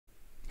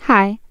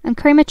Hi, I'm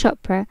Kareemah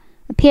Chopra,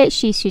 a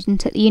PhD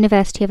student at the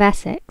University of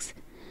Essex.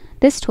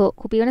 This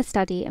talk will be on a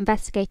study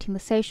investigating the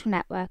social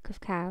network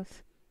of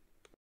cows.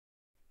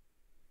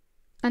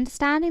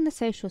 Understanding the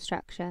social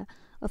structure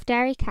of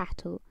dairy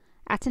cattle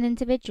at an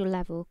individual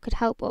level could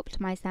help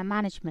optimise their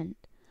management.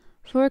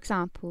 For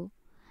example,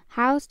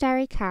 how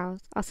dairy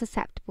cows are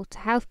susceptible to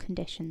health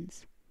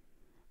conditions.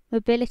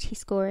 Mobility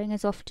scoring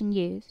is often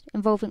used,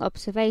 involving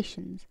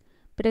observations,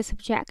 but is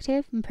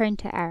subjective and prone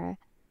to error.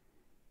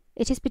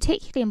 It is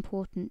particularly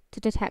important to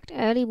detect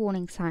early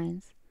warning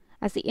signs,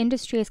 as the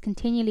industry is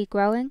continually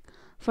growing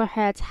for a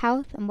herd's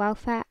health and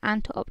welfare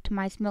and to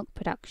optimise milk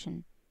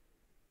production.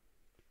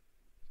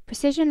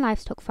 Precision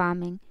livestock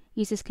farming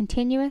uses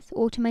continuous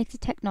automated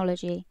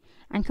technology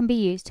and can be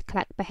used to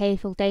collect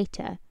behavioural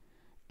data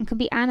and can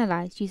be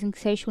analysed using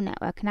social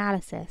network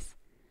analysis.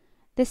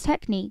 This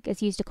technique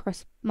is used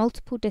across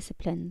multiple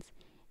disciplines,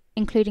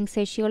 including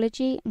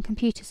sociology and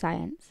computer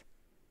science.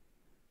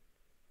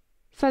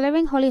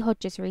 Following Holly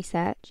Hodges'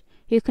 research,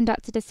 who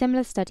conducted a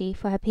similar study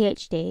for her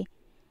PhD,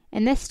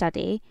 in this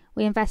study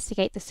we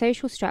investigate the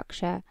social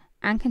structure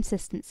and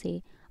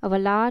consistency of a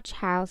large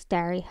house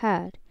dairy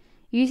herd,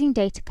 using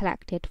data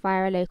collected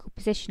via a local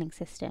positioning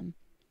system.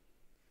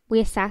 We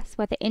assess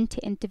whether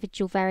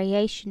inter-individual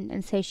variation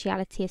in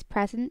sociality is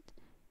present,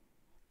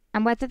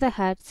 and whether the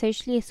herd is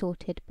socially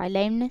assorted by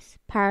lameness,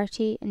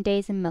 parity and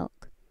days in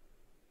milk.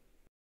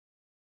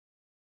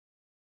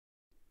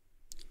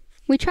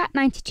 We tracked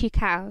 92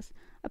 cows,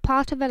 a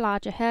part of a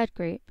larger herd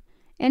group,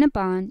 in a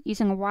barn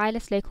using a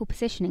wireless local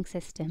positioning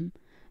system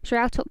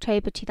throughout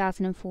October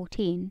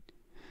 2014.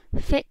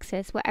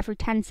 Fixes were every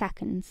 10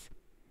 seconds.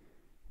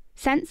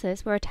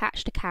 Sensors were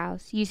attached to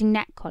cows using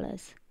neck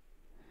collars.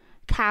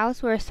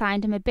 Cows were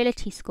assigned a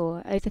mobility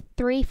score over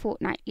 3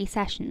 fortnightly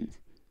sessions.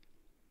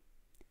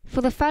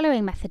 For the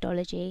following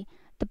methodology,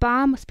 the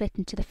barn was split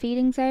into the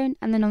feeding zone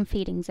and the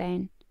non-feeding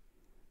zone.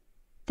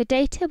 The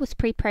data was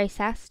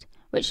pre-processed,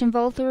 which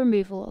involved the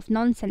removal of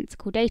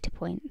nonsensical data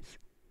points.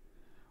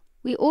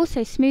 We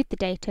also smoothed the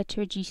data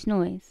to reduce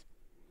noise.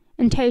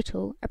 In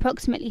total,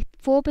 approximately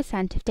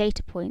 4% of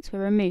data points were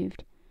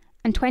removed,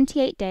 and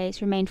 28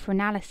 days remained for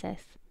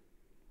analysis.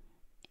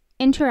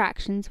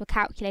 Interactions were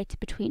calculated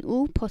between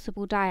all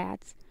possible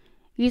dyads,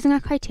 using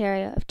a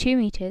criteria of 2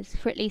 meters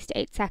for at least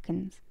 8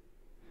 seconds.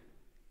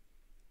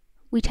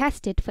 We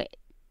tested for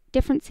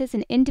differences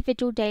in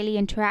individual daily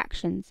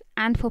interactions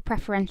and for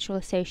preferential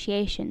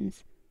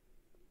associations.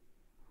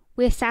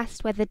 We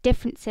assessed whether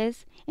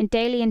differences in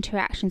daily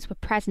interactions were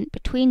present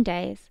between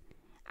days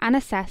and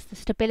assessed the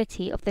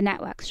stability of the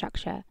network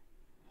structure,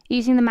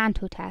 using the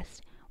mantle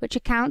test, which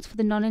accounts for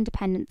the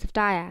non-independence of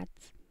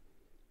dyads.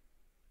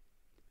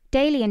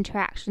 Daily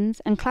interactions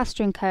and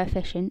clustering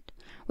coefficient,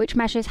 which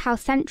measures how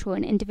central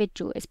an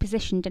individual is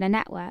positioned in a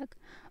network,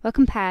 were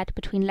compared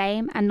between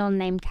lame and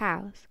non-lame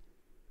cows.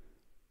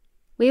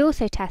 We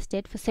also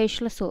tested for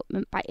social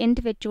assortment by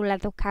individual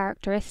level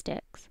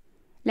characteristics,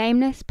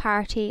 lameness,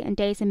 parity and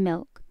days in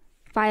milk,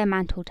 via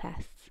mantle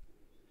tests.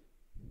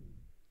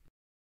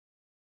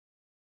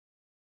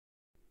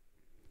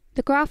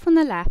 The graph on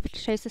the left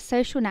shows the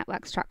social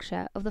network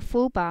structure of the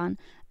full barn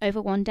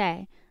over one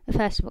day, the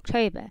 1st of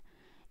October.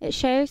 It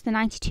shows the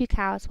 92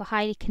 cows were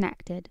highly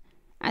connected,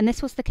 and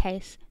this was the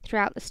case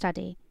throughout the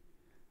study.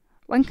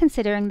 When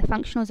considering the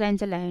functional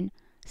zones alone,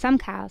 some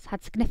cows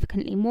had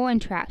significantly more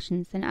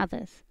interactions than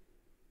others.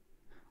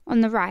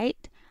 On the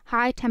right,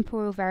 high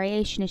temporal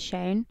variation is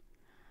shown.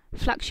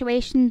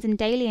 Fluctuations in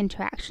daily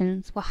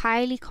interactions were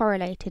highly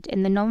correlated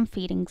in the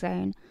non-feeding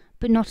zone,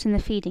 but not in the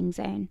feeding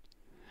zone.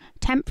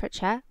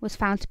 Temperature was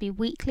found to be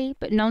weakly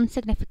but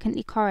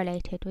non-significantly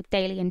correlated with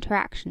daily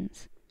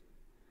interactions.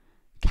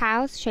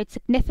 Cows showed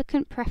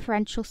significant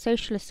preferential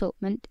social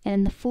assortment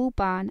in the full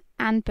barn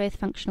and both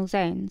functional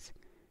zones.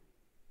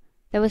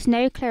 There was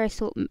no clear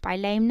assortment by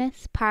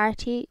lameness,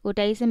 parity or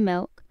days in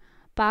milk,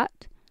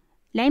 but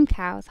lame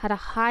cows had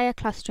a higher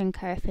clustering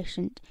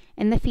coefficient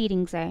in the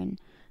feeding zone,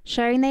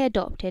 showing they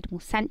adopted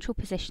more central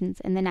positions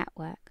in the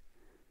network.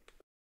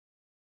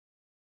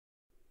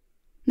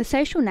 The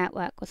social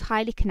network was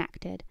highly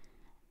connected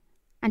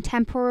and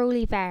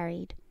temporally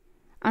varied,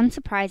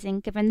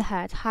 unsurprising given the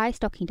herd's high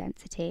stocking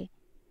density,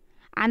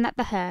 and that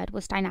the herd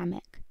was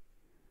dynamic.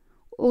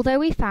 Although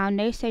we found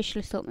no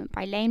social assortment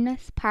by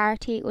lameness,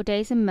 parity or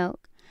days in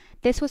milk,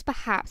 this was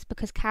perhaps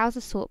because cows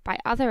are sort by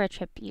other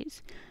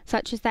attributes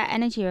such as their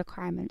energy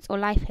requirements or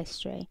life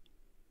history.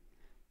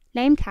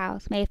 Lame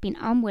cows may have been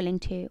unwilling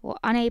to or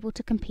unable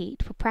to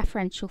compete for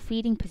preferential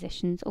feeding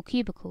positions or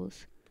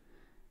cubicles.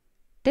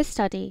 This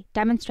study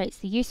demonstrates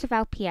the use of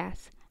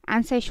LPS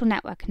and social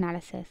network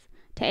analysis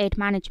to aid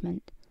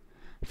management.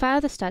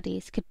 Further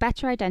studies could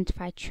better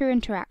identify true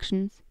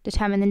interactions,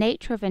 determine the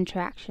nature of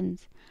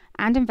interactions,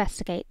 and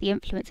investigate the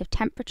influence of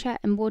temperature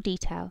in more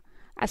detail,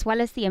 as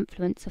well as the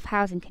influence of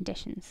housing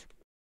conditions.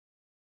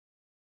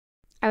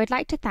 I would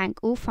like to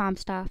thank all farm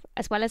staff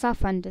as well as our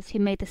funders who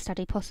made this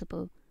study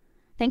possible.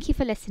 Thank you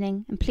for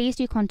listening, and please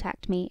do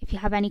contact me if you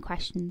have any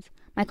questions.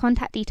 My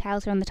contact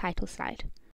details are on the title slide.